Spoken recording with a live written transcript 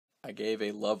I gave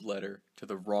a love letter to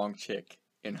the wrong chick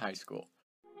in high school.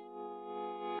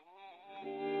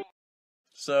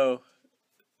 So,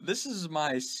 this is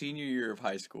my senior year of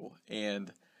high school,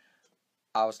 and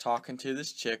I was talking to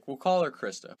this chick. We'll call her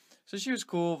Krista. So she was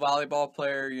cool, volleyball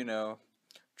player, you know,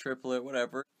 triplet,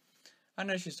 whatever. I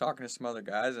know she's talking to some other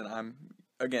guys, and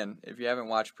again, if you haven't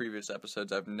watched previous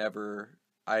episodes,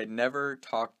 I never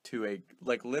talked to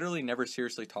literally never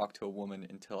seriously talked to a woman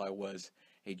until I was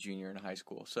a junior in high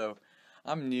school. So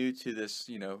I'm new to this,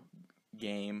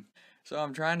 game. So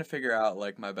I'm trying to figure out,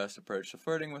 my best approach to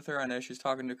flirting with her. I know she's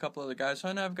talking to a couple other guys, so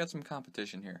I know I've got some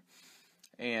competition here.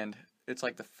 And it's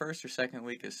the first or second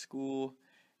week of school,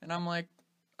 and I'm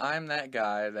that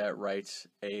guy that writes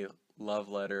a love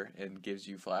letter and gives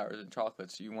you flowers and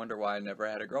chocolates. You wonder why I never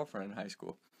had a girlfriend in high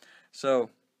school. So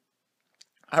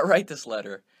I write this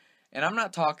letter, and I'm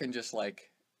not talking just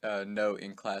a note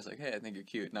in class hey, I think you're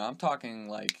cute. No, I'm talking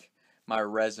my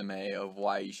resume of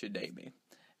why you should date me.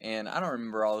 And I don't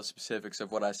remember all the specifics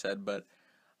of what I said, but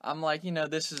I'm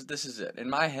this is it. In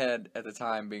my head at the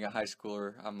time, being a high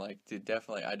schooler, I'm dude,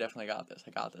 I definitely got this.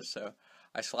 I got this. So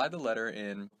I slide the letter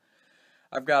in.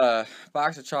 I've got a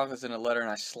box of chocolates in a letter,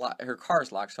 and her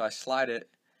car's locked, so I slide it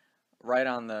right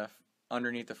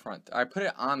underneath the front. I put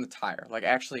it on the tire,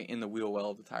 actually in the wheel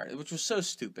well of the tire, which was so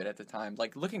stupid at the time.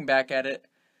 Looking back at it,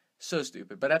 so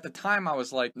stupid. But at the time, I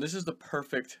was this is the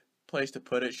perfect place to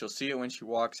put it. She'll see it when she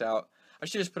walks out. I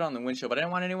should just put it on the windshield, but I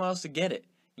didn't want anyone else to get it,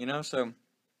 so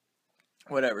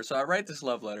whatever. So I write this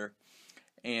love letter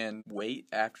and wait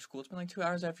after school. It's been 2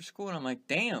 hours after school, and I'm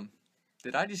damn,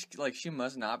 did I just, she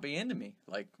must not be into me,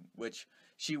 which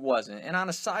she wasn't. And on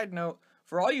a side note,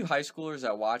 for all you high schoolers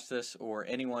that watch this, or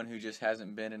anyone who just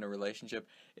hasn't been in a relationship,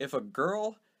 if a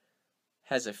girl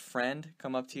has a friend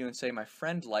come up to you and say, my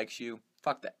friend likes you,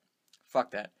 fuck that.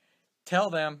 Fuck that.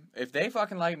 Tell them, if they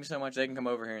fucking like me so much, they can come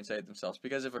over here and say it themselves.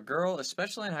 Because if a girl,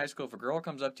 especially in high school, if a girl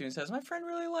comes up to you and says, my friend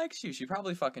really likes you, she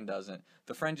probably fucking doesn't.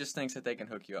 The friend just thinks that they can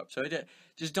hook you up. So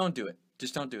just don't do it.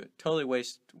 Just don't do it. Totally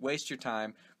waste your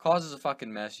time. Causes a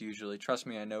fucking mess usually. Trust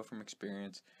me, I know from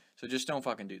experience. So just don't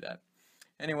fucking do that.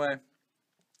 Anyway,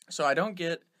 so I don't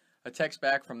get a text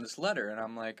back from this letter, and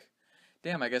I'm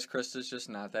damn, I guess Krista's just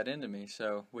not that into me.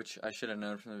 So, which I should have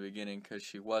known from the beginning because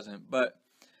she wasn't. But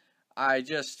I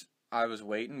was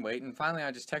waiting. Finally,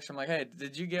 I just text her. I'm hey,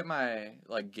 did you get my,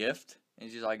 gift?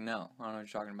 And she's no, I don't know what you're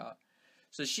talking about.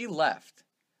 So she left,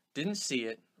 didn't see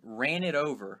it, ran it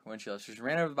over when she left. She just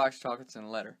ran over the box of chocolates and a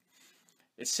letter.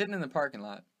 It's sitting in the parking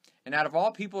lot. And out of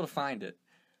all people to find it,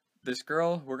 this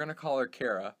girl, we're going to call her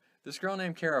Kara, this girl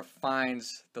named Kara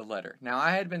finds the letter. Now,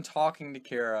 I had been talking to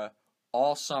Kara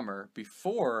all summer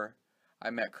before I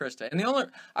met Krista. And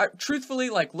truthfully,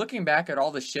 looking back at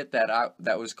all the shit that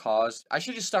was caused, I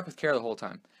should have just stuck with Kara the whole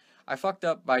time. I fucked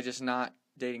up by just not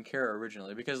dating Kara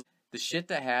originally, because the shit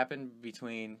that happened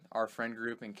between our friend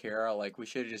group and Kara, I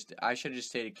should have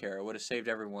just dated Kara. It would have saved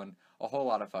everyone a whole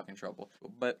lot of fucking trouble.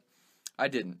 But I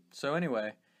didn't. So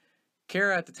anyway,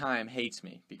 Kara at the time hates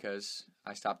me because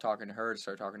I stopped talking to her to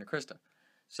start talking to Krista.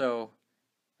 So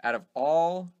out of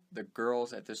all the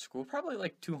girls at this school,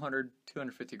 probably 200,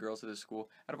 250 girls at this school,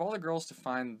 out of all the girls to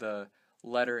find the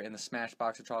letter in the smashed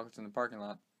box of chocolates in the parking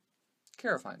lot,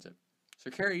 Kara finds it.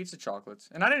 So Kara eats the chocolates,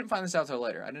 and I didn't find this out till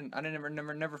later. I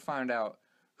never found out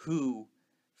who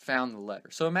found the letter.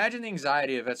 So imagine the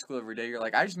anxiety of at school every day. You're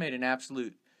I just made an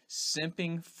absolute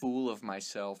simping fool of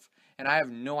myself, and I have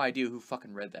no idea who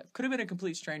fucking read that. Could have been a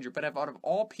complete stranger, but out of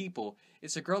all people,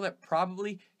 it's a girl that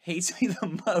probably hates me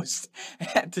the most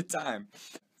at the time.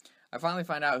 I finally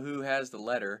find out who has the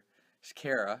letter. It's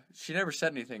Kara. She never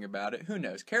said anything about it. Who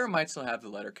knows? Kara might still have the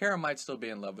letter. Kara might still be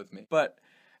in love with me. But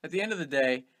at the end of the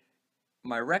day,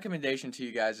 my recommendation to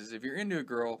you guys is if you're into a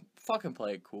girl, fucking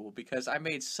play it cool, because I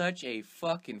made such a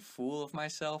fucking fool of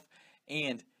myself.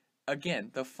 And again,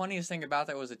 the funniest thing about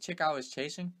that was the chick I was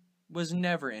chasing was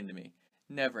never into me.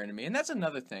 Never into me. And that's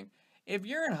another thing. If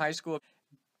you're in high school,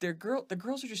 the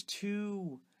girls are just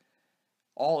too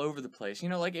all over the place.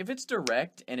 If it's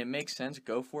direct and it makes sense,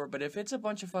 go for it. But if it's a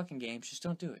bunch of fucking games, just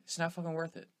don't do it. It's not fucking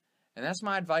worth it. And that's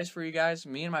my advice for you guys.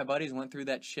 Me and my buddies went through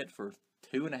that shit for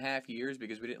 2.5 years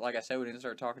because we didn't, like I said, we didn't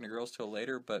start talking to girls till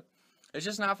later. But it's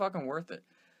just not fucking worth it.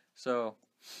 So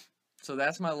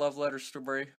that's my love letter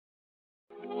story.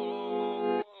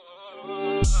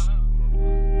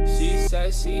 She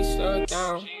said she slow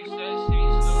down.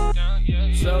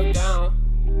 Slow down.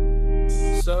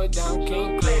 Slow down,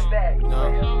 can't quit.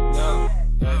 No.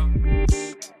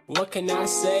 What can I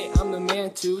say? I'm the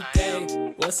man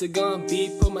today. What's it gonna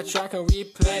be? Put my track on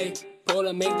replay. Pull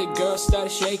to make the girl start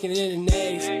shaking in the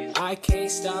nays. I can't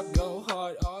stop, go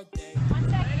hard all day. 1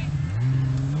 second.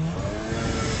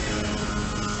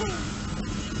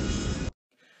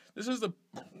 This is the...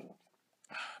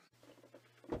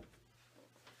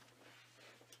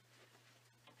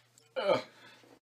 Ugh.